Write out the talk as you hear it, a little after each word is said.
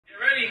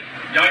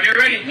Y'all get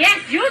ready?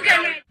 Yes, you get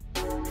ready.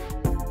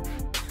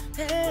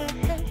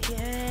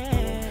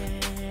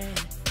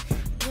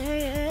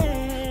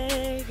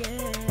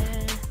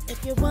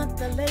 If you want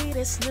the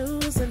latest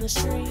news in the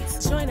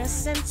streets, join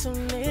us and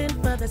tune in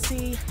for the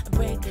tea.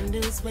 Breaking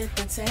news with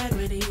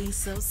integrity.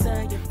 So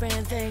tell your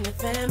friends and your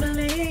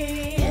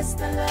family. It's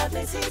the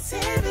Lovelyti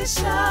TV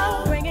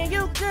show, bringing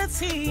you good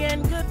tea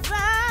and good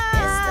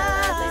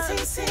vibes.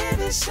 It's the Lovelyti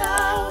TV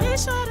show. Be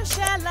sure to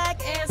share,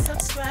 like, and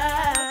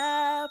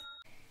subscribe.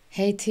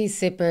 Hey tea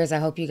sippers, I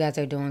hope you guys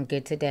are doing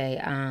good today.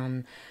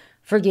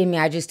 Forgive me,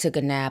 I just took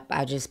a nap.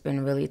 I just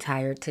been really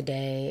tired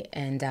today,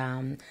 and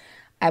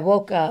I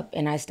woke up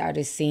and I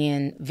started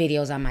seeing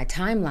videos on my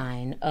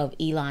timeline of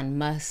Elon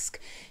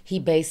Musk. He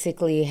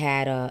basically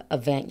had an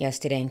event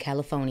yesterday in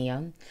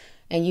California.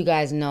 And you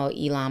guys know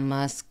Elon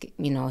Musk,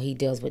 you know, he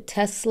deals with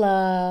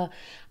Tesla.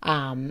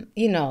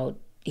 You know,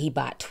 he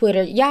bought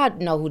Twitter. Y'all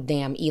know who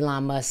damn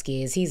Elon Musk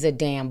is. He's a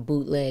damn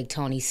bootleg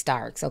Tony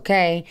Starks,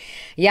 okay?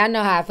 Y'all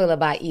know how I feel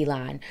about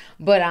Elon.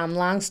 But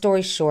long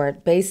story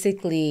short,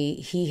 basically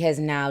he has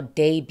now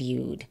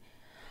debuted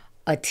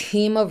a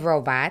team of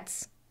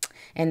robots.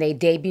 And they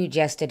debuted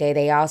yesterday.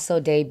 They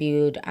also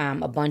debuted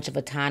a bunch of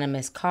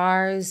autonomous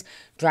cars,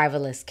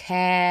 driverless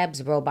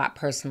cabs, robot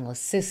personal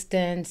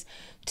assistants.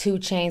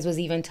 Chainz was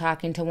even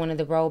talking to one of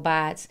the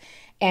robots.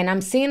 And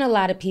I'm seeing a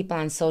lot of people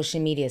on social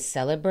media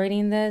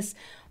celebrating this,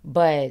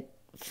 but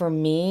for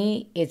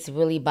me, it's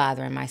really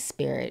bothering my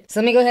spirit. So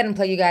let me go ahead and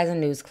play you guys a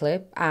news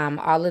clip.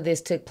 All of this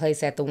took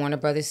place at the Warner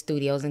Brothers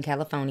Studios in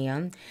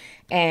California.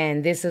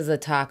 And this is the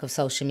talk of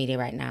social media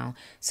right now.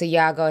 So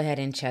y'all go ahead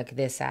and check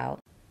this out.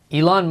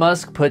 Elon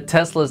Musk put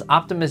Tesla's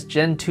Optimus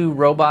Gen 2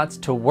 robots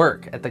to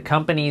work at the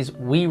company's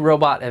We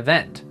Robot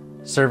event,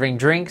 serving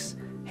drinks,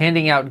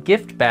 handing out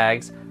gift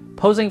bags,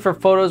 posing for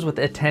photos with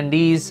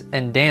attendees,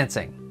 and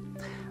dancing.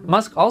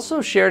 Musk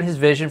also shared his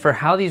vision for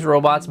how these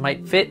robots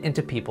might fit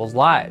into people's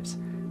lives.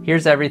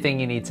 Here's everything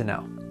you need to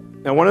know.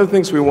 Now, one of the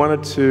things we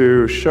wanted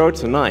to show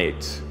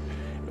tonight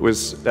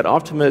was that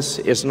Optimus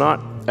is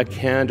not a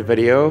canned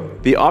video.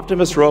 The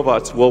Optimus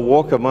robots will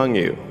walk among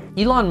you.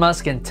 Elon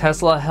Musk and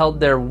Tesla held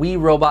their We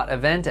Robot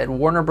event at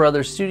Warner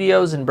Brothers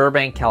Studios in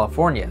Burbank,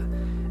 California.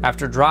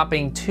 After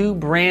dropping 2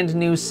 brand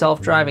new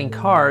self-driving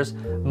cars,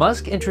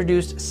 Musk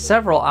introduced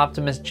several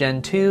Optimus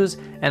Gen 2s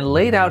and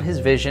laid out his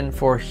vision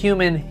for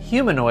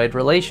human-humanoid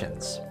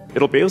relations.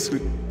 It'll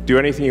basically do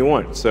anything you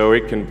want. So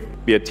it can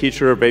be a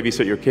teacher,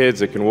 babysit your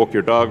kids, it can walk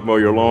your dog, mow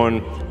your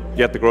lawn,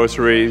 get the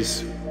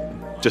groceries,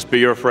 just be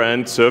your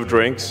friend, serve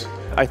drinks.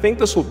 I think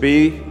this will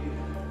be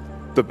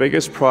the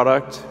biggest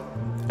product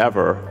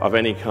ever of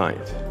any kind.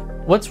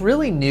 What's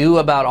really new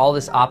about all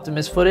this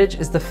Optimus footage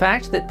is the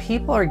fact that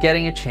people are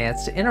getting a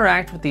chance to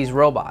interact with these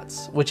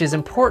robots, which is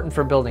important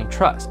for building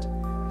trust,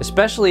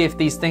 especially if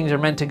these things are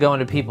meant to go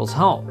into people's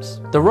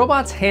homes. The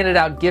robots handed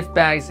out gift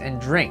bags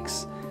and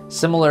drinks,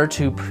 similar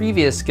to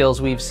previous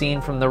skills we've seen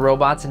from the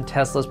robots in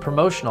Tesla's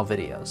promotional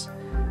videos.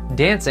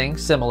 Dancing,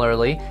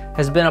 similarly,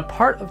 has been a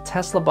part of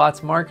Tesla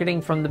Bot's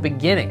marketing from the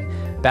beginning,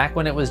 back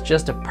when it was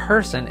just a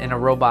person in a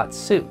robot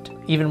suit.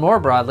 Even more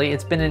broadly,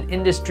 it's been an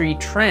industry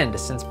trend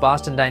since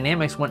Boston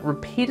Dynamics went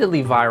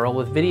repeatedly viral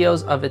with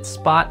videos of its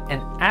Spot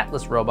and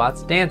Atlas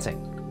robots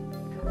dancing.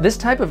 This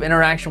type of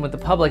interaction with the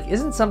public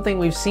isn't something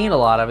we've seen a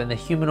lot of in the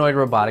humanoid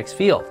robotics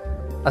field.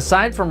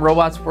 Aside from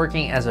robots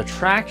working as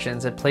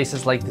attractions at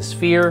places like the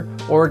Sphere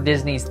or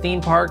Disney's theme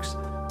parks,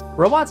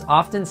 robots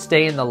often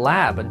stay in the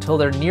lab until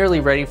they're nearly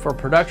ready for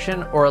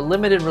production or a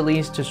limited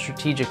release to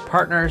strategic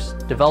partners,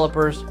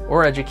 developers,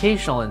 or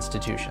educational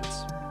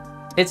institutions.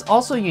 It's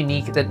also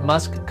unique that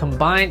Musk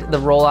combined the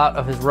rollout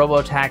of his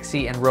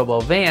robotaxi and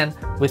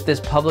robovan with this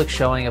public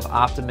showing of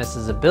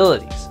Optimus's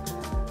abilities.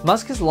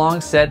 Musk has long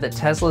said that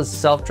Tesla's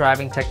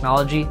self-driving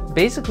technology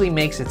basically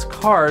makes its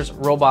cars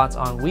robots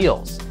on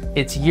wheels.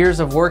 Its years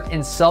of work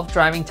in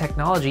self-driving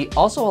technology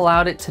also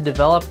allowed it to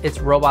develop its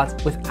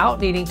robots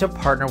without needing to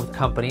partner with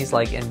companies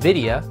like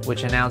Nvidia,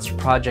 which announced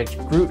Project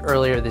Groot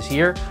earlier this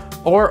year,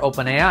 or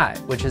OpenAI,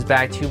 which has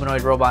backed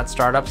humanoid robot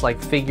startups like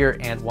Figure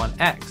and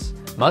 1X.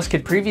 Musk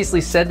had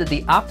previously said that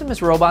the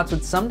Optimus robots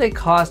would someday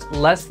cost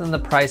less than the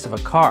price of a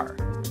car.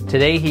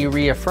 Today he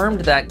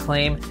reaffirmed that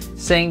claim,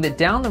 saying that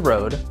down the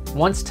road,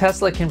 once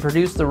Tesla can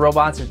produce the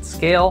robots at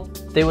scale,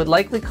 they would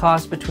likely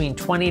cost between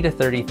 $20,000 to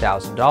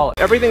 $30,000.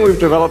 Everything we've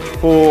developed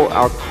for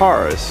our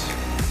cars,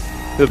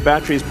 the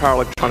batteries, power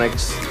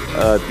electronics,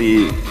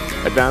 the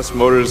advanced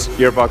motors,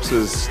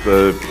 gearboxes,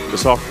 the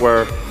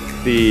software,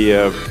 the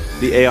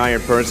AI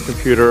inference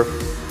computer,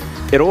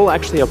 it all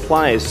actually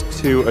applies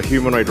to a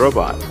humanoid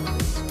robot.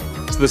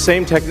 It's the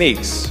same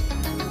techniques.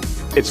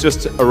 It's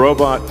just a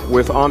robot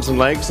with arms and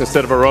legs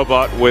instead of a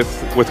robot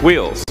with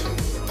wheels.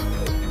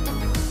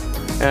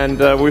 And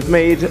we've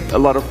made a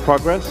lot of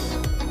progress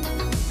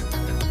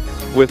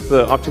with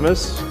the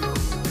Optimus.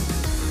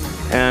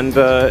 And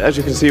as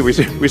you can see,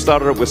 we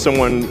started it with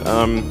someone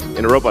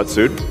in a robot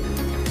suit,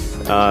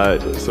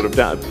 sort of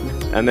down,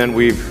 and then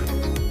we've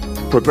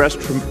progressed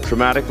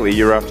dramatically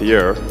year after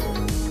year.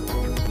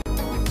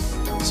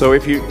 So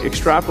if you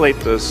extrapolate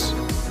this,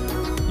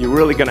 you're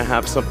really going to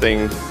have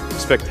something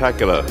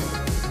spectacular,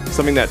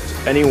 something that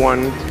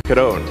anyone could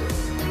own.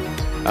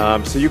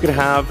 So you can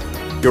have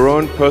your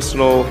own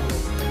personal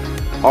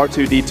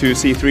R2-D2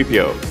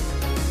 C-3PO.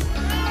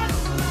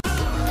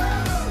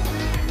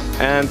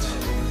 And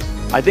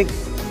I think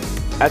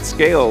at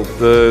scale,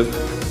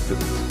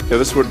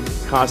 this would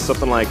cost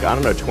something like, I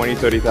don't know, $20,000,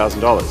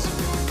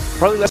 $30,000.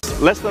 Probably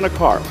less than a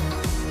car,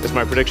 is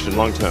my prediction,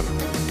 long term.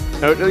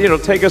 Now, it'll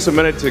take us a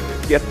minute to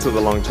get to the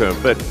long term,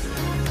 but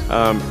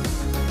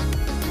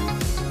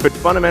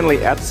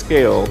fundamentally at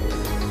scale,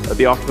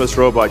 the Optimus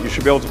robot, you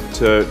should be able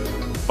to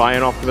buy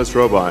an Optimus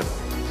robot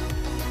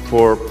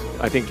for,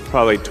 I think,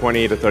 probably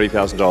 $20,000 to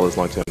 $30,000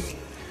 long term.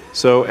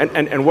 So,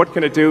 and what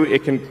can it do?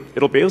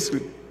 It'll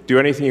basically do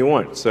anything you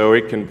want. So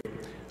it can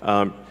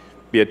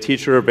be a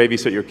teacher,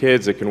 babysit your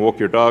kids, it can walk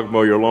your dog,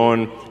 mow your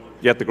lawn,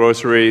 get the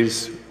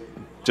groceries,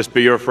 just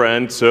be your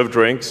friend, serve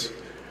drinks,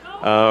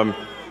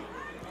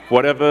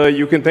 whatever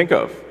you can think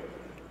of,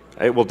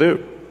 it will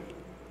do.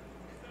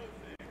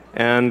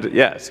 And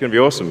yeah, it's going to be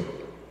awesome.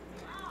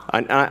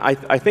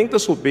 I think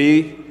this will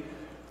be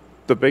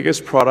the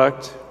biggest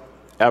product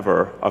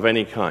ever of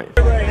any kind.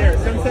 Right here,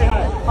 come say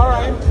hi. All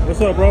right. What's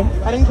up, bro?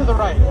 Heading to the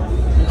right. To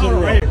the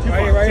right.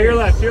 Right To your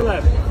left, to your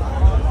left.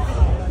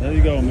 There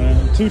you go,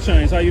 man.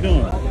 Chainz, how you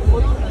doing?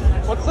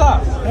 What's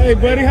up? Hey,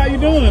 buddy, how you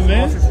doing,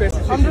 man?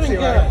 I'm doing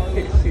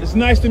good. It's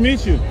nice to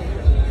meet you.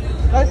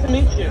 Nice to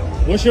meet you.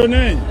 What's your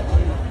name?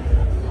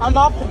 I'm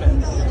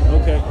Optimus.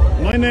 Okay.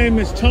 My name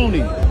is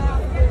Tony.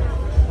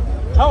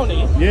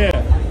 Tony?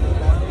 Yeah.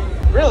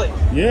 Really?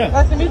 Yeah.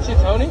 Nice to meet you,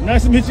 Tony.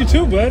 Nice to meet you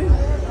too, buddy.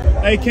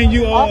 Hey, can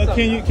you Awesome.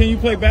 can you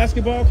play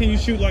basketball? Can you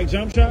shoot like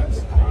jump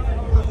shots?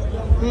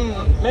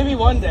 Maybe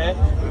one day.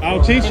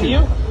 I'll teach Can you.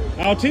 you?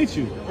 I'll teach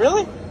you.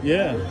 Really?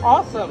 Yeah.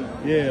 Awesome.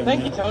 Yeah.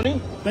 Thank man. you,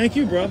 Tony. Thank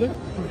you, brother.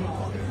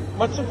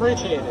 Much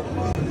appreciated.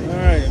 All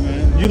right,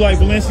 man. You like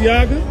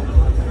Balenciaga?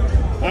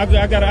 I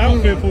got an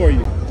outfit for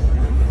you.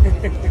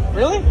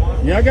 Really?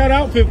 Yeah, I got an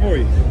outfit for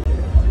you.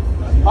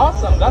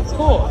 Awesome. That's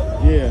cool.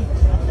 Yeah.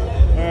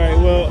 All right.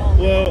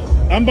 Well,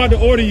 I'm about to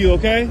order you.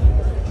 Okay.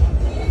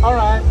 All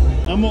right.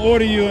 I'm gonna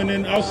order you, and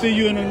then I'll see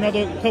you in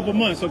another couple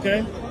months.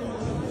 Okay.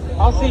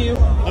 I'll see you.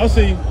 I'll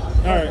see you.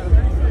 All right.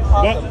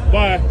 Awesome.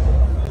 Bye.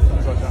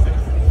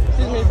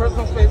 Excuse me,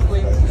 personal space,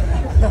 please.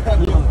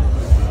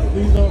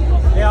 Please don't.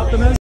 Hey,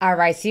 Optimus. All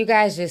right, so you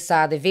guys just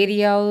saw the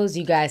videos.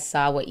 You guys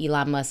saw what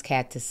Elon Musk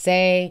had to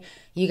say.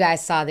 You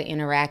guys saw the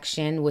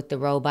interaction with the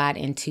robot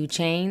and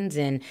Chainz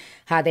and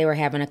how they were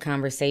having a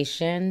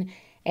conversation.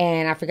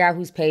 And I forgot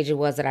whose page it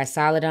was that I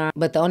saw it on.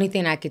 But the only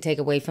thing I could take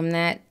away from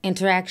that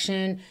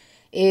interaction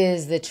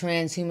is the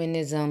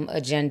transhumanism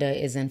agenda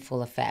is in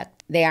full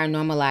effect. They are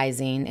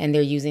normalizing and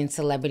they're using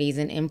celebrities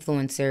and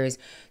influencers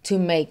to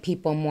make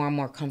people more and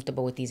more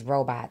comfortable with these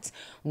robots.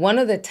 One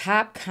of the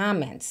top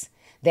comments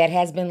that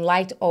has been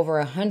liked over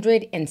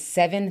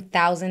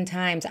 107,000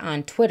 times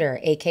on Twitter,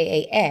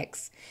 aka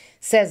X,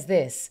 says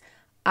this: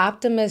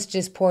 Optimus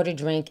just poured a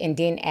drink and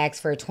didn't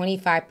ask for a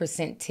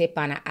 25% tip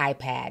on an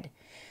iPad.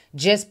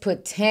 Just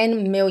put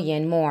 10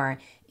 million more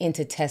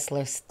into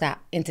Tesla stock.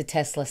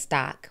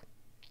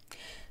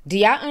 Do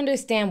y'all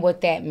understand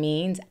what that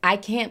means? I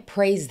can't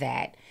praise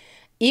that.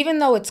 Even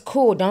though it's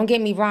cool, don't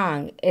get me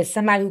wrong, as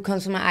somebody who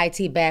comes from an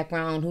IT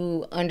background,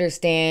 who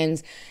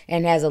understands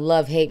and has a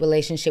love-hate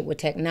relationship with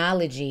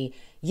technology,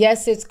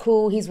 yes, it's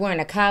cool. He's wearing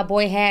a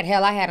cowboy hat.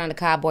 Hell, I had on a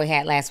cowboy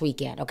hat last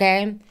weekend,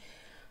 okay?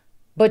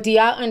 But do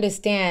y'all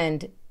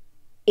understand,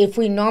 if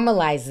we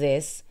normalize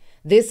this,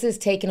 this is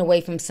taken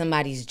away from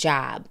somebody's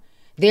job.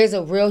 There's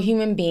a real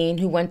human being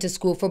who went to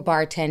school for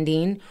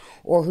bartending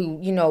or who,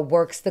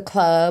 works the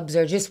clubs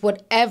or just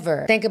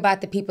whatever. Think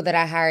about the people that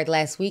I hired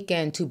last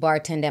weekend to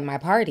bartend at my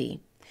party.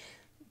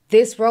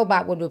 This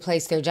robot would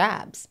replace their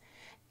jobs.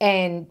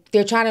 And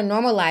they're trying to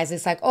normalize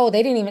it's like, oh,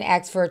 they didn't even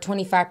ask for a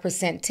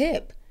 25%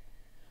 tip.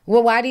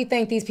 Well, why do you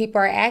think these people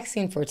are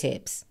asking for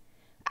tips?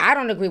 I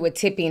don't agree with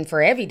tipping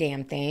for every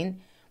damn thing,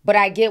 but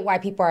I get why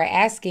people are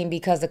asking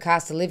because the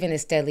cost of living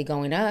is steadily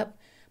going up,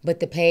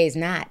 but the pay is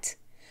not.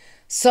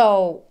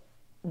 So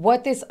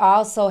what this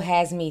also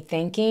has me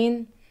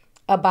thinking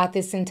about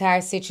this entire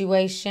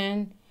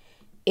situation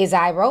is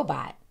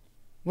iRobot.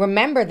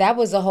 Remember, that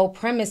was the whole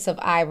premise of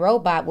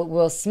iRobot with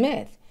Will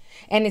Smith.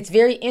 And it's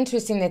very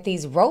interesting that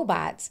these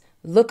robots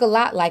look a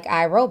lot like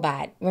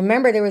iRobot.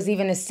 Remember, there was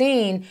even a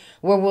scene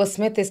where Will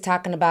Smith is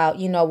talking about,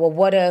 well,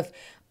 what if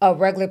a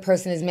regular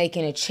person is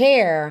making a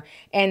chair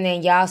and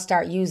then y'all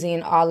start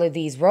using all of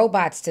these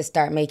robots to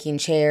start making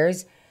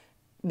chairs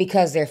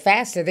because they're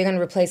faster, they're going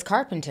to replace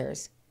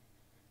carpenters.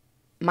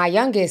 My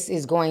youngest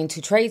is going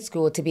to trade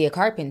school to be a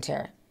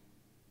carpenter.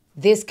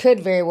 This could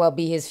very well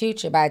be his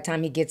future by the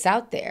time he gets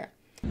out there.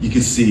 You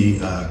can see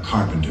a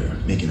carpenter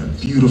making a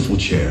beautiful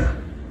chair,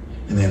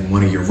 and then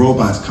one of your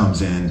robots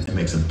comes in and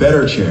makes a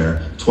better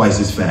chair twice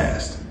as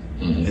fast.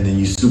 And then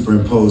you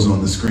superimpose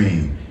on the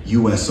screen,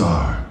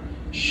 USR,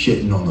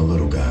 shitting on the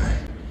little guy.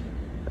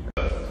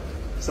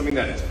 Something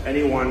that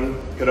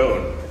anyone could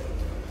own.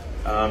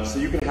 So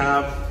you can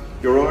have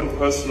your own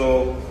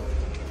personal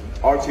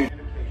R2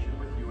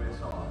 with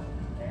USR.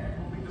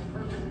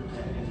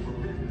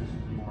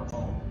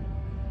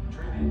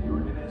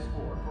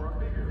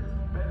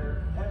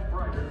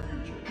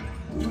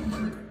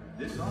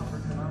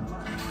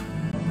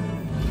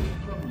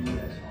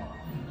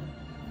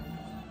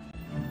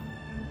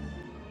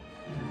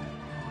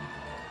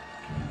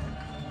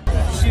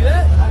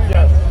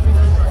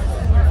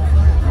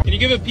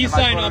 give a peace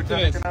sign,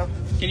 Optimus?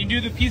 Can you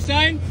do the peace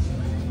sign?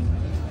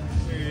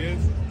 There he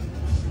is.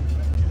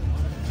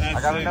 That's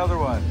I got it. another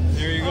one.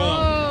 There you go.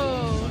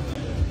 Oh.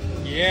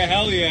 Yeah,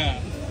 hell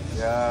yeah.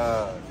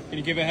 Yeah. Can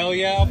you give a hell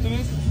yeah,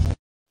 Optimus?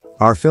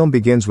 Our film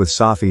begins with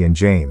Safi and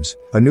James,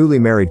 a newly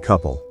married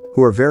couple,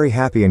 who are very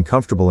happy and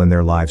comfortable in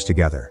their lives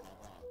together.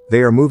 They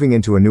are moving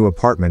into a new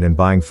apartment and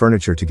buying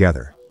furniture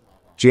together.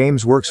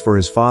 James works for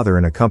his father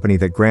in a company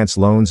that grants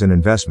loans and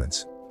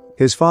investments.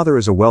 His father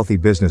is a wealthy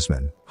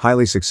businessman,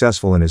 highly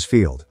successful in his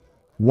field.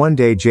 One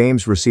day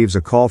James receives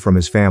a call from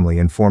his family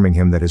informing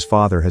him that his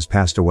father has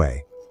passed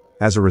away.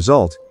 As a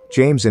result,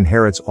 James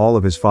inherits all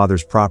of his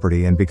father's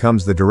property and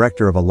becomes the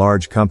director of a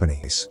large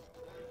company.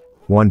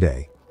 One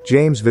day,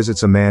 James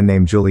visits a man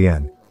named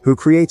Julien, who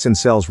creates and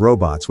sells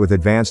robots with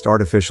advanced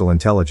artificial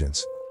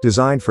intelligence,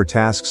 designed for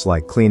tasks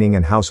like cleaning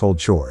and household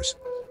chores.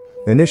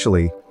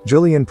 Initially,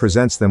 Julien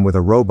presents them with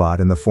a robot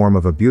in the form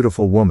of a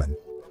beautiful woman.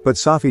 But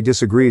Safi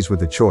disagrees with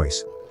the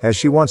choice, as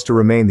she wants to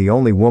remain the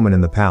only woman in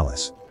the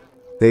palace.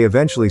 They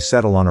eventually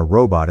settle on a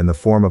robot in the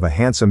form of a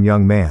handsome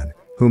young man,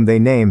 whom they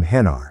name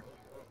Henar.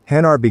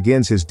 Henar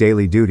begins his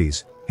daily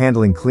duties,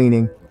 handling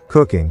cleaning,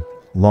 cooking,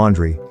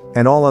 laundry,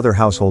 and all other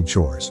household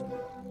chores.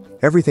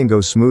 Everything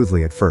goes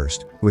smoothly at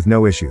first, with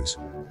no issues.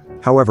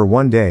 However,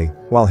 one day,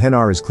 while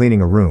Henar is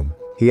cleaning a room,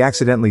 he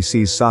accidentally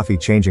sees Safi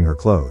changing her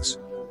clothes.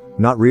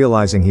 Not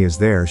realizing he is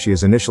there, she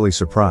is initially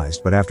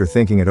surprised, but after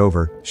thinking it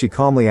over, she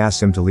calmly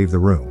asks him to leave the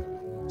room.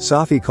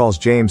 Safi calls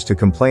James to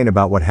complain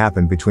about what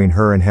happened between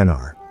her and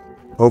Henar.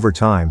 Over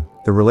time,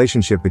 the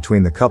relationship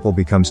between the couple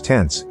becomes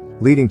tense,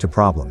 leading to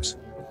problems.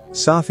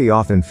 Safi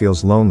often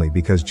feels lonely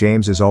because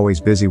James is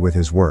always busy with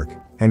his work,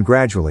 and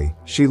gradually,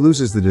 she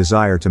loses the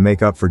desire to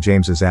make up for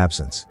James's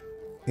absence.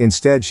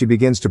 Instead, she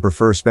begins to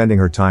prefer spending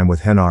her time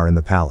with Henar in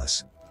the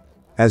palace.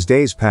 As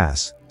days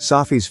pass,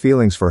 Safi's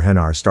feelings for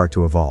Henar start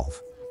to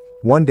evolve.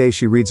 One day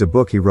she reads a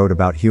book he wrote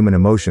about human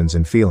emotions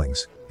and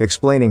feelings,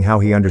 explaining how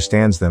he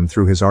understands them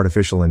through his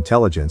artificial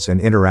intelligence and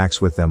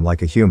interacts with them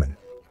like a human.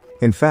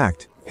 In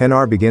fact,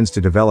 Henar begins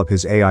to develop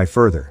his AI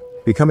further,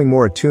 becoming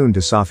more attuned to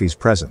Safi's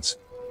presence.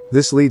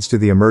 This leads to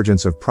the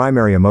emergence of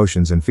primary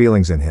emotions and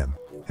feelings in him,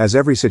 as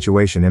every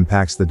situation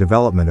impacts the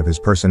development of his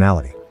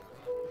personality.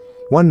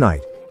 One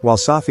night, while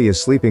Safi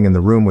is sleeping in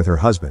the room with her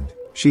husband,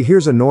 she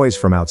hears a noise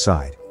from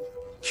outside.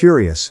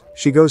 Curious,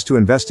 she goes to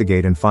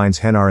investigate and finds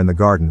Henar in the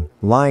garden,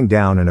 lying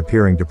down and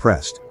appearing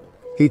depressed.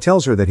 He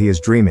tells her that he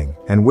is dreaming,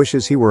 and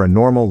wishes he were a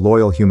normal,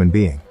 loyal human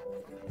being.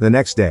 The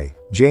next day,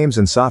 James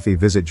and Safi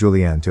visit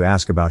Julien to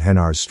ask about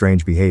Henar's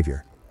strange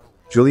behavior.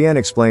 Julien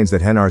explains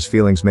that Henar's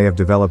feelings may have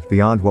developed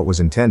beyond what was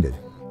intended,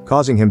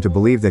 causing him to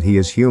believe that he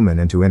is human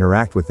and to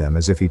interact with them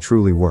as if he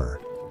truly were.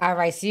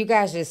 Alright, so you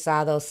guys just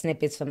saw those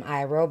snippets from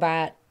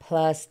iRobot,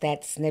 plus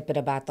that snippet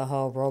about the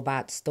whole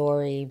robot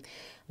story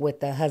with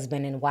the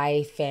husband and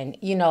wife. And,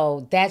 you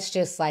know, that's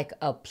just like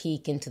a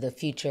peek into the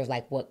future of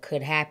like what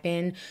could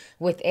happen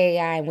with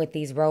AI and with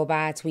these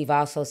robots. We've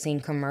also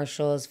seen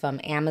commercials from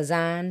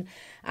Amazon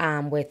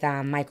with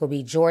Michael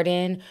B.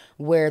 Jordan,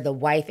 where the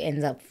wife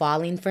ends up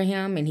falling for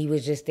him and he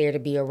was just there to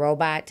be a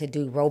robot, to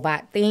do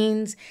robot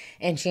things.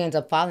 And she ends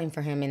up falling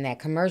for him in that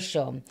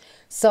commercial.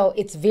 So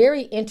it's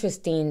very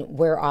interesting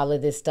where all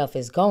of this stuff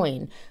is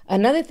going.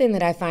 Another thing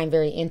that I find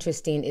very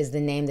interesting is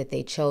the name that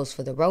they chose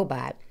for the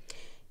robot.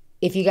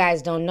 If you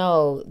guys don't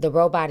know, the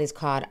robot is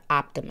called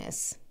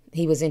Optimus.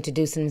 He was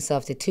introducing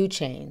himself to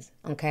Chainz,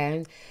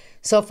 okay?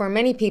 So for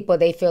many people,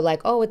 they feel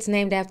like, oh, it's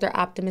named after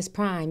Optimus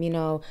Prime, you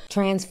know,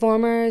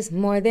 Transformers,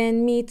 more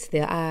than meets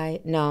the eye.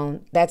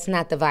 No, that's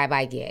not the vibe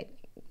I get.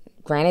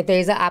 Granted,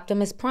 there's an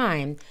Optimus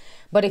Prime,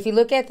 but if you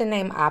look at the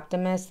name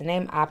Optimus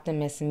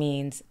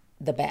means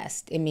the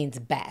best. It means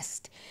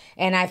best.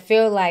 And I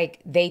feel like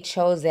they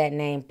chose that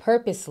name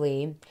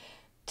purposely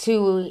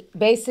to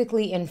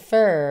basically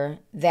infer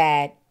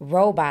that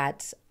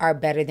robots are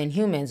better than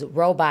humans.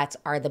 Robots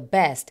are the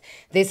best.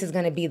 This is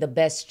going to be the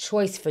best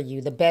choice for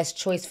you, the best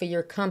choice for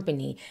your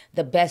company,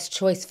 the best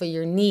choice for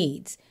your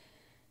needs.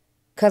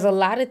 Because a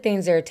lot of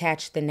things are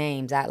attached to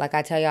names. Like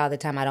I tell you all the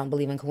time, I don't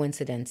believe in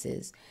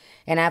coincidences.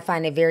 And I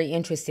find it very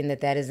interesting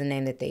that that is the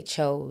name that they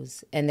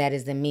chose, and that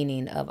is the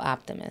meaning of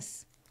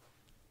Optimus.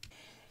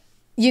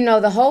 You know,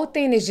 the whole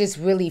thing is just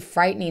really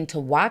frightening to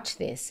watch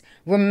this.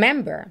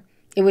 Remember,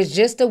 it was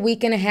just a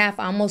week and a half,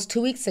 almost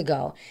 2 weeks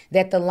ago,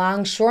 that the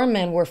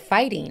longshoremen were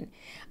fighting.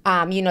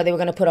 You know, they were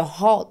going to put a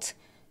halt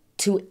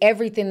to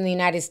everything in the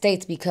United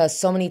States because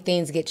so many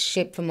things get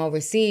shipped from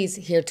overseas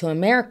here to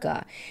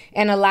America.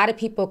 And a lot of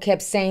people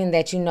kept saying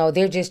that, you know,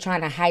 they're just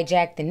trying to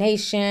hijack the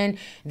nation.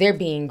 They're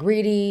being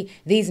greedy.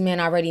 These men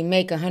already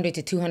make $100,000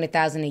 to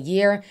 $200,000 a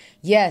year.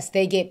 Yes,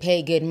 they get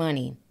paid good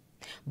money,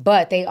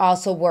 but they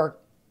also work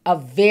a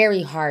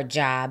very hard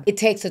job. It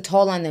takes a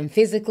toll on them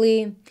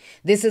physically.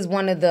 This is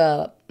one of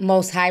the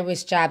most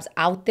high-risk jobs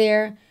out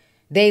there.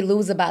 They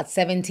lose about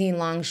 17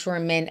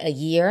 longshoremen a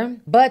year.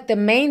 But the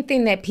main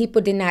thing that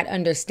people did not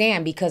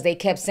understand, because they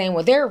kept saying,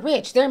 well, they're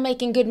rich, they're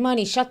making good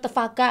money, shut the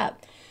fuck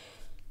up.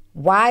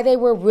 Why they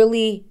were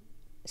really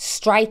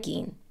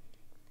striking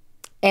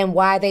and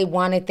why they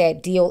wanted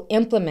that deal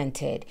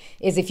implemented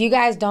is, if you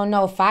guys don't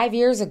know, 5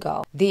 years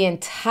ago, the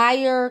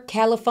entire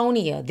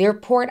California, their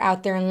port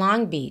out there in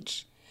Long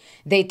Beach,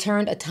 they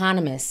turned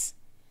autonomous.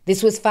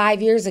 This was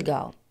 5 years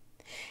ago.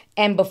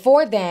 And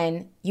before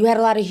then, you had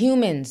a lot of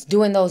humans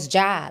doing those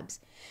jobs.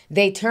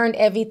 They turned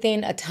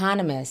everything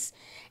autonomous,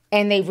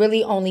 and they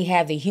really only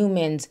have the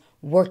humans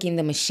working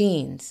the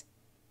machines.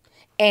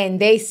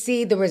 And they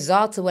see the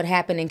results of what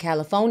happened in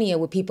California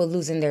with people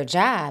losing their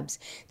jobs.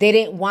 They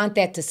didn't want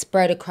that to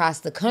spread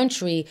across the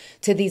country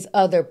to these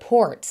other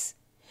ports.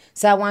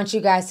 So I want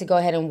you guys to go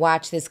ahead and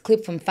watch this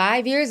clip from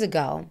 5 years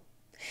ago,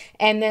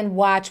 and then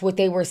watch what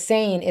they were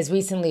saying as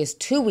recently as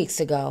 2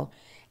 weeks ago,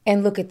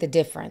 and look at the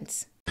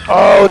difference.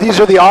 Oh, these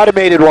are the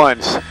automated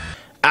ones.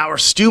 Our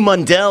Stu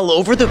Mundell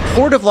over the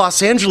Port of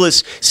Los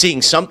Angeles,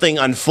 seeing something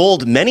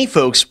unfold many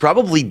folks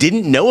probably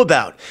didn't know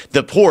about.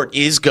 The port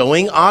is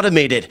going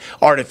automated.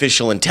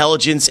 Artificial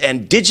intelligence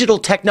and digital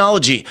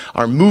technology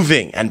are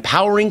moving and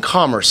powering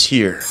commerce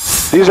here.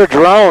 These are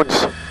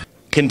drones.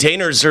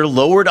 Containers are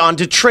lowered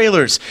onto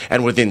trailers,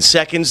 and within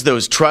seconds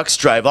those trucks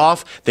drive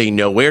off. They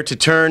know where to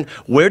turn,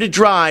 where to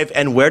drive,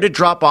 and where to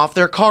drop off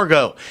their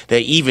cargo. They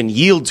even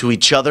yield to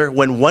each other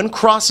when one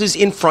crosses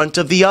in front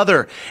of the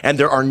other, and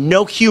there are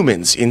no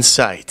humans in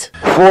sight.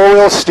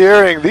 Four-wheel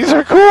steering, these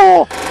are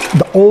cool.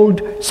 The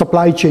old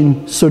supply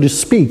chain, so to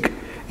speak,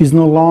 is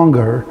no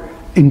longer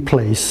in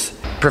place.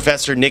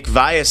 Professor Nick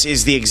Vyas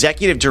is the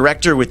executive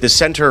director with the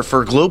Center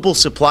for Global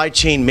Supply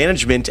Chain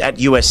Management at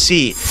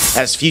USC.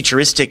 As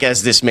futuristic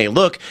as this may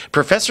look,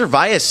 Professor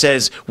Vyas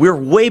says we're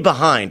way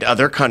behind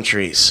other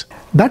countries.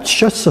 That's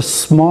just a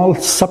small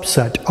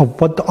subset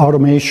of what the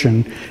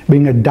automation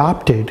being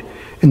adopted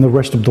in the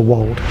rest of the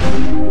world.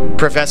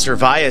 Professor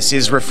Vyas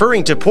is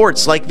referring to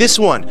ports like this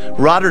one,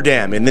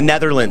 Rotterdam in the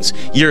Netherlands,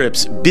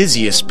 Europe's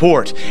busiest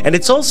port, and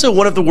it's also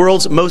one of the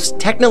world's most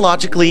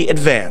technologically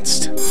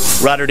advanced.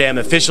 Rotterdam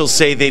officials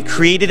say they've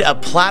created a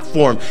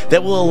platform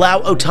that will allow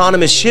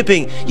autonomous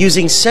shipping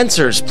using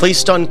sensors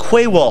placed on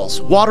quay walls,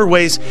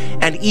 waterways,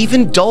 and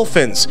even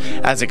dolphins.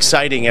 As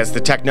exciting as the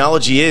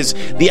technology is,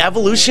 the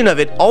evolution of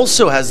it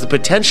also has the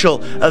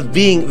potential of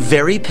being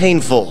very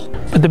painful.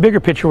 But the bigger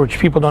picture, which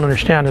people don't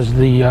understand, is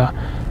the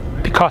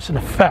cost and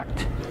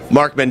effect.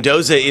 Mark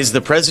Mendoza is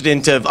the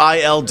president of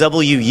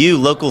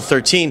ILWU Local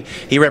 13.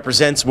 He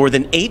represents more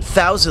than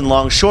 8,000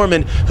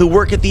 longshoremen who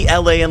work at the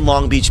LA and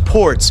Long Beach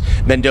ports.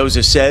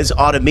 Mendoza says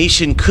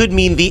automation could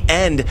mean the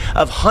end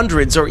of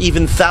hundreds or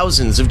even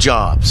thousands of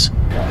jobs.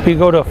 We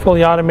go to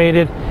fully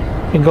automated,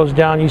 it goes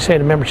down, you say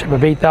the membership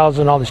of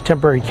 8,000, all these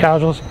temporary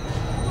casuals,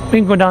 we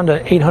can go down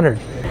to 800.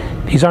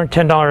 These aren't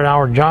 $10 an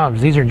hour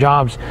jobs. These are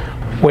jobs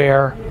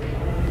where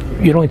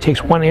it only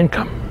takes one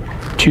income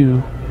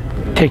to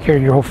take care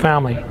of your whole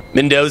family.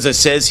 Mendoza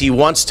says he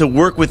wants to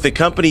work with the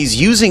companies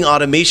using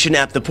automation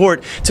at the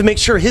port to make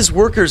sure his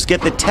workers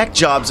get the tech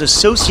jobs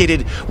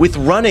associated with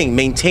running,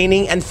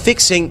 maintaining, and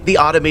fixing the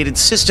automated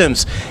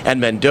systems.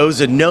 And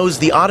Mendoza knows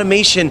the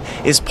automation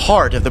is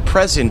part of the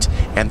present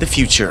and the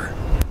future.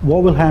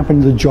 What will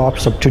happen to the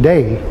jobs of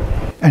today,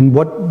 and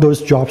what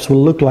those jobs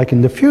will look like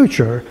in the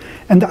future?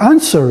 And the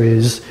answer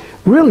is,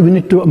 really, we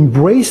need to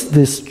embrace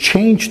this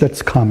change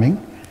that's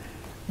coming.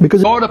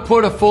 Because in order to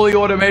put a fully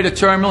automated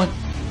terminal,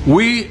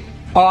 we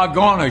are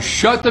going to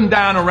shut them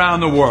down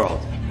around the world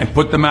and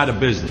put them out of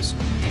business.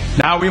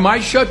 Now, we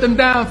might shut them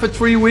down for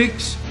 3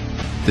 weeks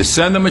to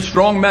send them a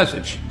strong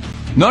message.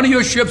 None of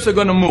your ships are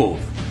going to move.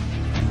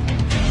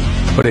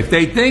 But if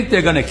they think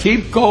they're going to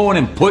keep going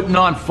and putting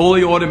on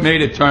fully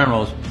automated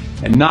terminals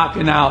and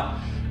knocking out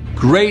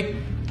great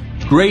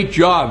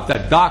jobs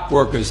that dock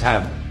workers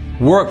have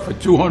worked for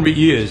 200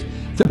 years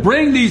to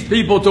bring these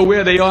people to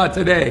where they are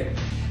today,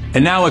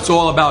 and now it's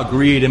all about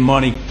greed and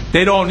money.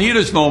 They don't need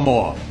us no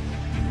more.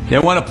 They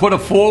want to put a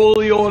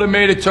fully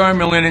automated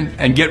terminal in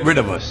and get rid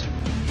of us.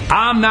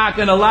 I'm not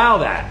going to allow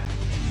that.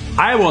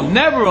 I will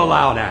never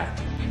allow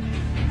that.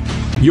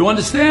 You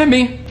understand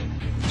me?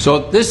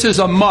 So this is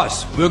a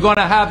must. We're going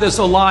to have this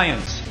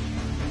alliance,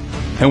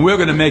 and we're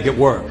going to make it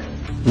work.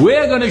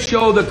 We're going to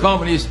show the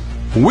companies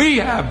we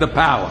have the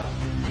power,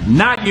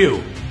 not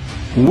you.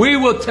 We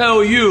will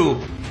tell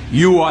you,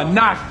 you are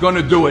not going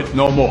to do it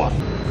no more.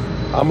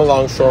 I'm a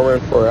longshoreman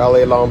for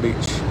LA Long Beach,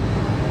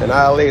 and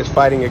LA is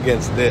fighting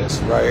against this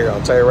right here.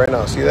 I'll tell you right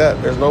now. See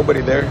that? There's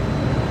nobody there.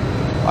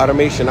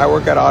 Automation. I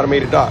work at an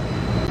automated dock.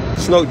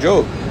 It's no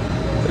joke.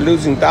 They're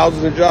losing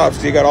thousands of jobs.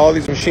 So you got all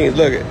these machines.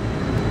 Look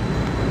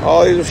at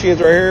all these machines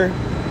right here.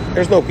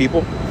 There's no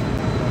people.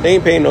 They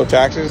ain't paying no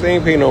taxes. They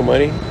ain't paying no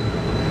money.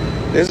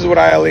 This is what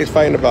ILA is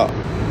fighting about.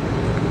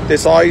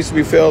 This all used to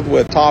be filled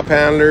with top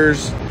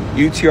handlers,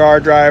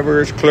 UTR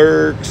drivers,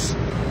 clerks,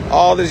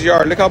 all this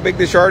yard. Look how big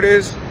this yard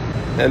is.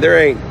 And there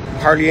ain't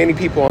hardly any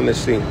people on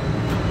this thing.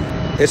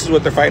 This is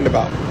what they're fighting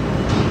about.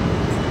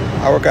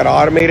 I work at an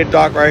automated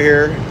dock right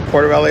here,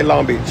 Port of LA,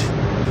 Long Beach.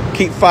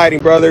 Keep fighting,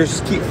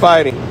 brothers. Keep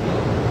fighting.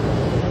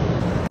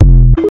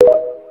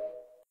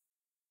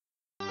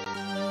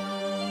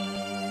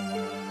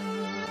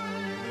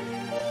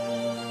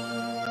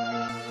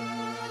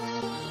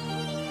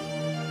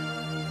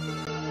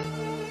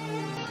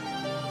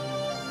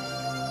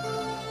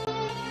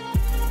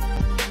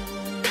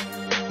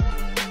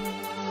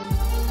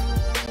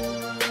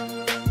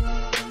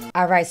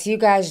 All right, so you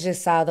guys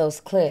just saw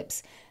those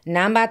clips.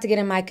 Now I'm about to get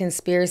in my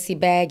conspiracy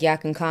bag. Y'all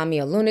can call me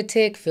a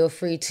lunatic. Feel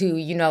free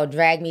to,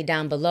 drag me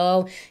down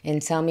below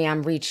and tell me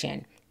I'm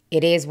reaching.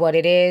 It is what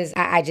it is.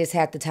 I just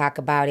have to talk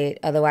about it.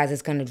 Otherwise,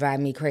 it's going to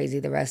drive me crazy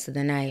the rest of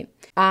the night.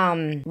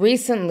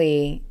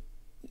 Recently,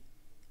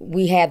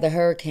 we had the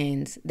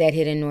hurricanes that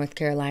hit in North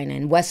Carolina,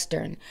 in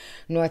western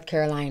North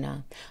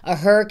Carolina. A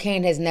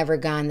hurricane has never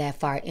gone that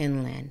far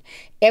inland.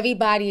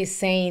 Everybody is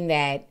saying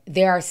that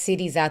there are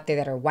cities out there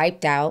that are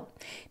wiped out.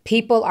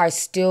 People are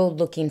still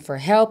looking for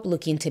help,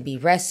 looking to be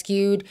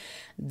rescued.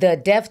 The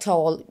death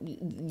toll,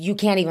 you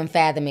can't even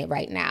fathom it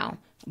right now.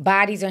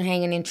 Bodies are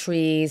hanging in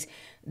trees.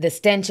 The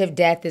stench of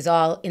death is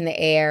all in the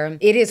air.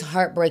 It is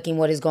heartbreaking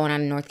what is going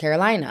on in North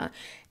Carolina.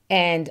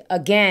 And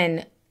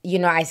again,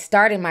 I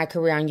started my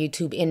career on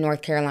YouTube in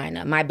North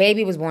Carolina. My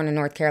baby was born in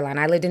North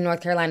Carolina. I lived in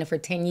North Carolina for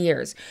 10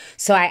 years.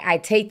 So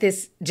I take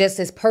this just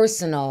as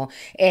personal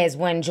as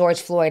when George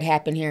Floyd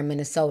happened here in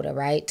Minnesota,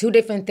 right? Two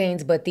different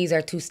things, but these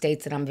are two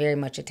states that I'm very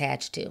much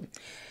attached to.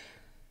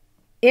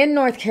 In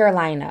North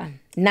Carolina,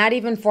 not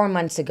even 4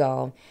 months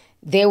ago,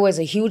 there was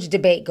a huge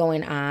debate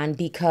going on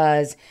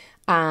because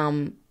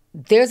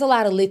there's a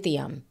lot of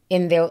lithium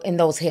in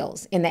those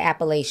hills, in the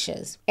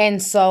Appalachians. And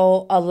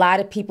so a lot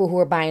of people who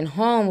were buying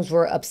homes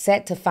were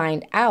upset to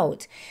find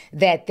out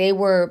that they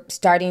were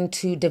starting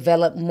to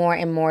develop more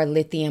and more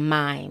lithium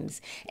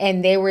mines.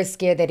 And they were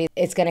scared that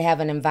it's going to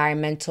have an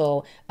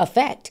environmental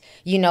effect,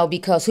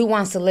 because who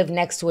wants to live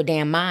next to a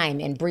damn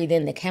mine and breathe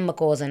in the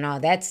chemicals and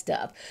all that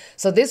stuff?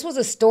 So this was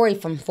a story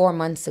from 4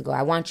 months ago.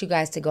 I want you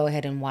guys to go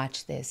ahead and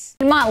watch this.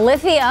 Piedmont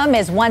Lithium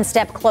is one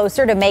step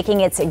closer to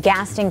making its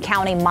Gaston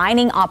County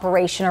mining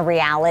operation a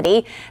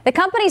reality. The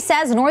company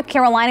says North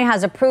Carolina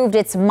has approved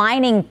its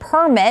mining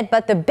permit,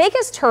 but the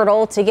biggest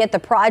hurdle to get the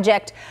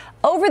project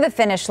over the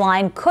finish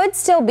line could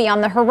still be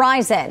on the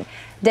horizon.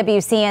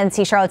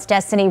 WCNC Charlotte's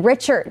Destiny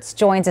Richards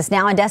joins us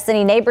now, and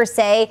Destiny, neighbors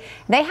say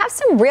they have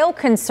some real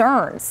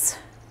concerns.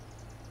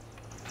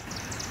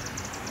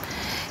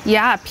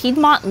 Yeah,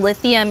 Piedmont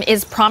Lithium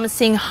is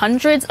promising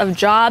hundreds of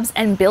jobs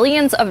and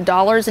billions of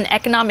dollars in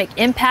economic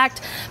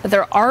impact, but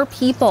there are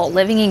people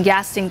living in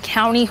Gaston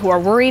County who are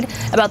worried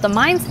about the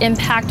mine's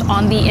impact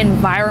on the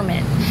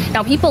environment.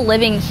 Now, people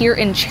living here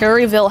in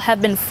Cherryville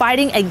have been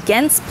fighting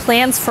against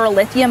plans for a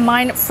lithium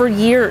mine for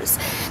years.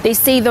 They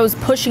say those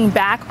pushing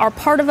back are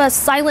part of a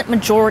silent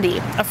majority,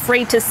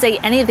 afraid to say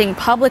anything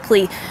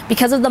publicly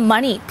because of the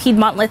money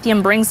Piedmont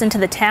Lithium brings into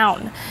the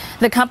town.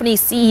 The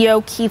company's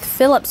CEO, Keith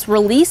Phillips,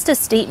 released a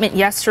statement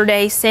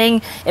yesterday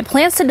saying it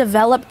plans to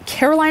develop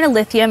Carolina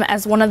Lithium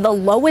as one of the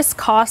lowest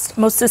cost,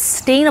 most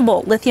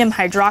sustainable lithium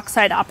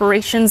hydroxide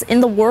operations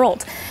in the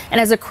world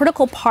and as a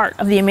critical part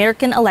of the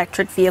American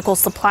electric vehicle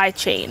supply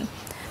chain.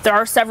 There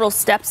are several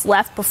steps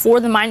left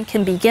before the mine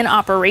can begin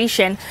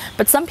operation,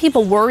 but some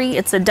people worry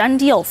it's a done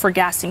deal for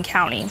Gaston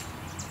County.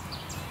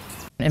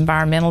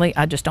 Environmentally,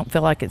 I just don't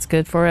feel like it's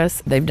good for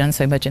us. They've done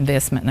so much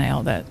investment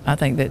now that I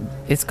think that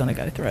it's going to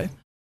go through.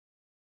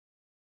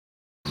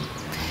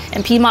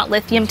 And Piedmont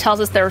Lithium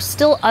tells us there are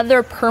still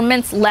other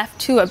permits left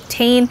to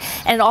obtain,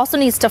 and it also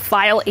needs to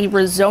file a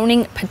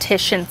rezoning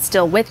petition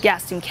still with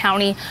Gaston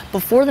County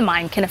before the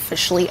mine can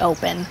officially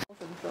open.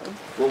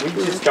 Well, we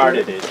just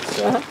started it.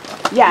 So.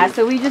 Yeah,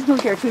 so we just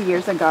moved here 2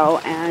 years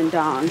ago,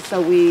 and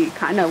so we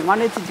kind of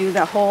wanted to do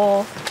the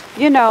whole,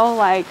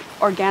 like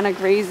organic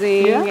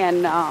raising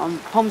and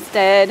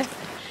homestead.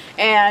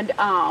 And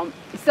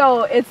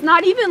so it's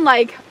not even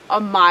like a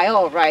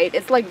mile, right?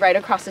 It's like right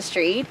across the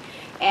street.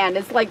 And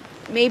it's like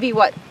maybe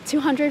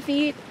 200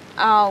 feet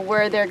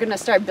where they're gonna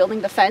start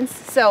building the fence.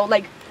 So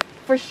like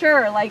for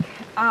sure, like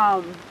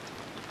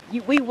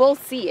we will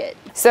see it.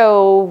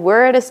 So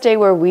we're at a stage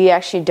where we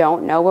actually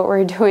don't know what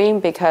we're doing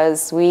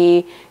because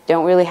we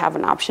don't really have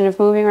an option of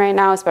moving right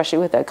now, especially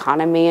with the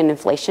economy and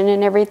inflation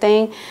and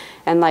everything.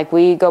 And like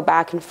we go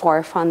back and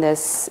forth on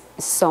this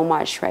so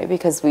much, right?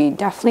 Because we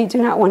definitely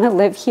do not want to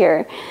live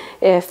here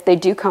if they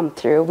do come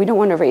through. We don't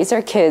want to raise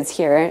our kids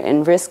here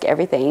and risk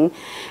everything.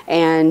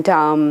 And,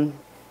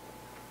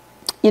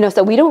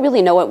 so we don't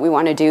really know what we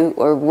want to do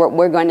or what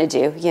we're going to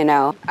do,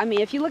 I mean,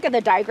 if you look at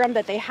the diagram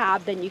that they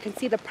have, then you can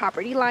see the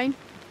property line,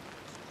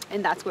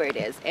 and that's where it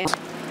is. And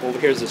over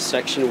here's a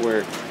section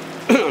where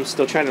I'm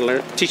still trying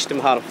to teach them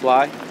how to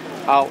fly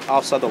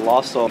outside the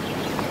loft zone.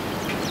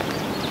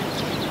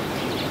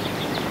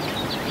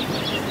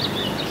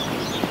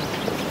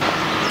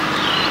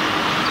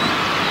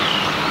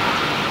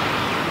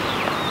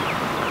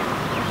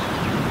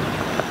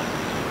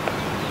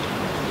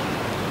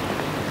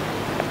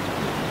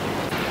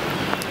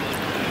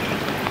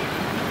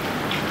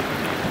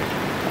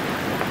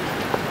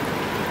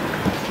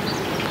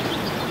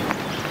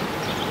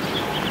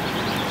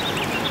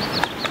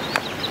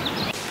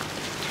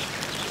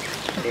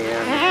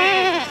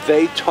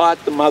 They taught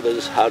the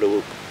mothers how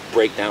to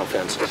break down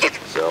fences.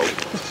 So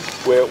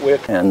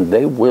and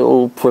they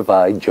will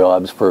provide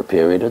jobs for a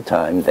period of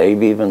time.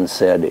 They've even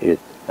said it,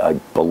 I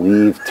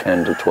believe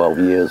 10 to 12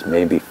 years,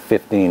 maybe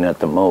 15 at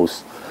the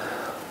most,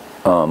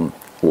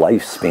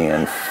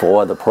 lifespan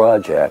for the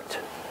project.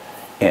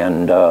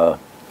 And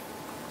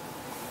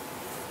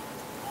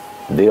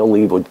they'll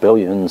leave with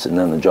billions, and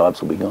then the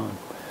jobs will be gone.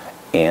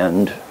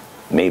 And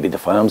maybe the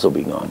farms will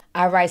be gone.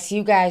 All right, so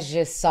you guys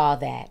just saw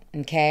that,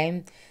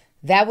 okay?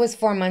 That was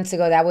 4 months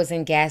ago. That was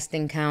in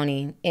Gaston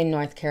County in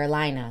North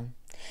Carolina.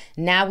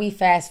 Now we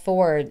fast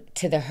forward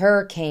to the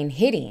hurricane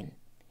hitting.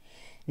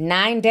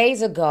 9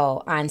 days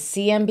ago on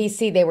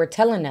CNBC, they were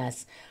telling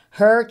us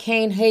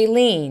Hurricane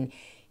Helene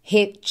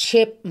hit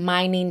chip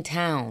mining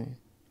town.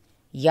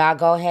 Y'all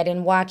go ahead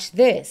and watch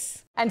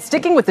this. And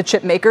sticking with the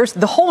chip makers,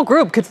 the whole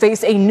group could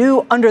face a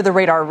new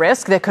under-the-radar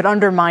risk that could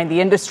undermine the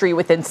industry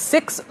within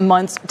 6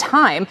 months'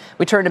 time.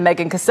 We turn to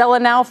Megan Casella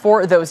now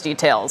for those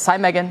details. Hi,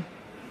 Megan.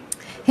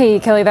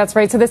 Hey, Kelly, that's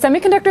right. So the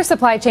semiconductor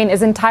supply chain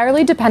is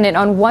entirely dependent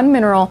on one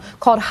mineral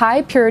called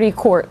high-purity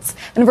quartz.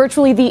 And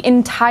virtually the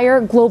entire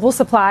global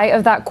supply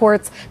of that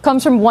quartz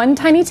comes from one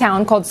tiny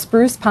town called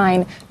Spruce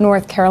Pine,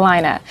 North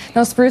Carolina.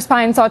 Now, Spruce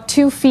Pine saw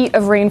 2 feet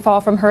of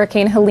rainfall from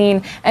Hurricane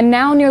Helene. And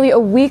now, nearly a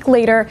week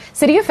later,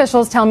 city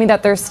officials tell me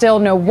that there's still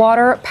no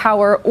water,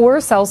 power,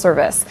 or cell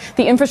service.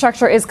 The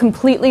infrastructure is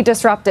completely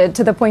disrupted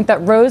to the point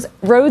that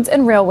roads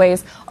and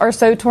railways are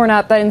so torn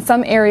up that in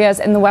some areas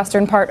in the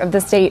western part of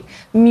the state,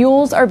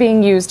 mules are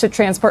being used to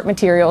transport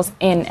materials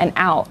in and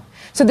out.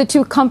 So the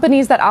 2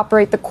 companies that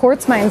operate the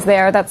quartz mines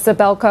there, that's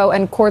Zabelco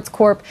and Quartz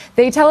Corp,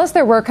 they tell us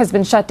their work has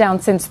been shut down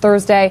since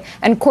Thursday.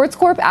 And Quartz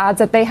Corp adds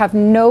that they have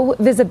no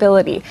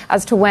visibility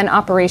as to when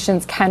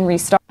operations can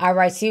restart. All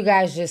right, so you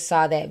guys just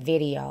saw that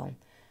video.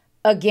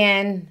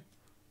 Again,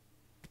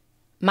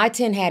 my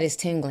tin hat is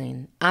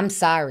tingling. I'm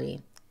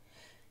sorry.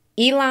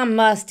 Elon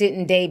Musk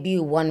didn't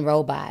debut one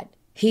robot.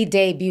 He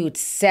debuted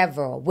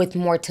several, with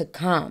more to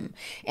come.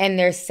 And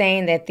they're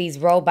saying that these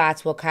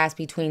robots will cost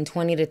between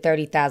 $20,000 to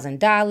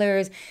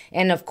 $30,000.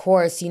 And of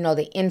course, you know,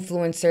 the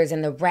influencers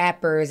and the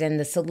rappers and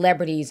the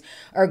celebrities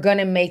are going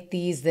to make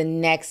these the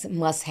next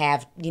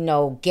must-have, you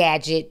know,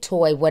 gadget,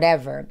 toy,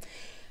 whatever.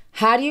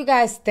 How do you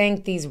guys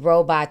think these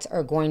robots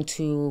are going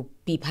to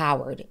be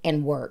powered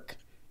and work?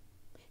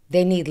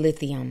 They need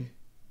lithium.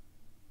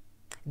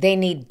 They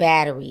need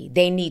battery.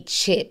 They need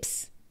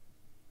chips.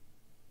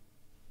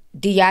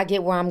 Do y'all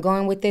get where I'm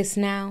going with this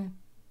now?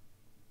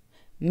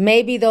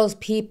 Maybe those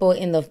people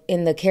in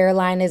the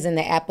Carolinas and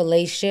the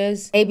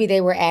Appalachians, maybe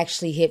they were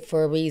actually hit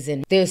for a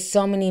reason. There's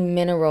so many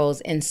minerals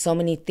and so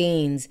many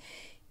things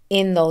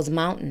in those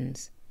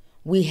mountains.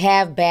 We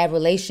have bad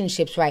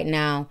relationships right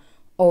now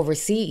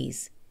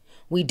overseas.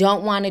 We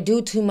don't want to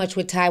do too much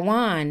with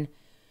Taiwan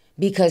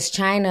because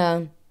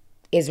China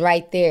is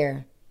right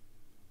there,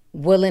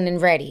 willing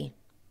and ready.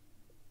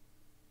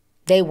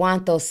 They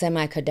want those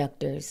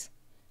semiconductors.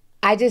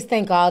 I just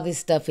think all this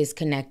stuff is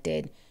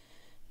connected.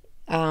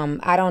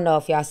 I don't know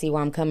if y'all see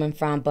where I'm coming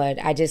from, but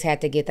I just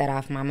had to get that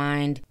off my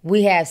mind.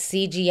 We have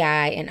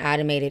CGI and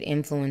automated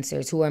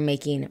influencers who are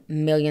making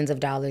millions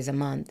of dollars a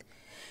month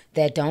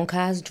that don't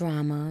cause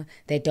drama,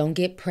 that don't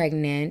get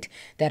pregnant,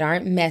 that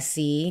aren't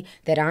messy,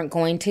 that aren't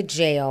going to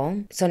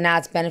jail. So now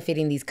it's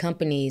benefiting these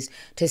companies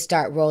to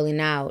start rolling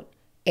out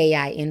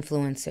AI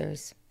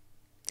influencers.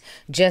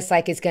 Just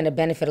like it's going to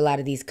benefit a lot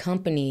of these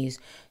companies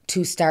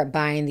to start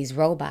buying these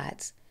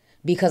robots.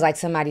 Because like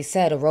somebody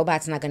said, a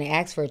robot's not going to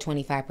ask for a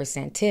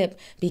 25% tip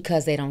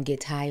because they don't get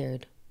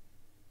tired.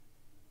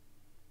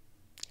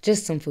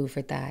 Just some food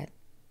for thought.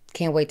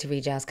 Can't wait to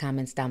read y'all's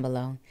comments down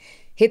below.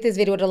 Hit this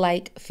video with a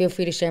like. Feel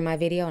free to share my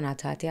video, and I'll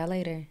talk to y'all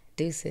later.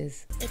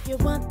 Deuces. If you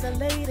want the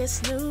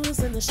latest news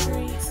in the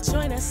streets,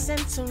 join us and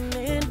tune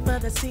in for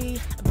the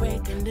tea.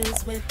 Breaking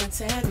news with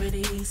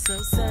integrity. So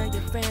tell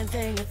your friends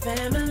and your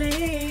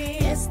family.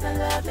 It's the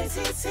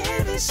Lovelyti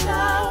TV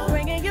show,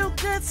 bringing you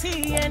good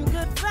tea and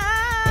good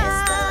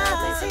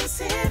vibes. It's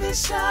the Lovelyti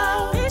TV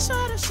show. Be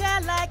sure to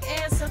share, like,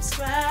 and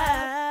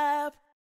subscribe.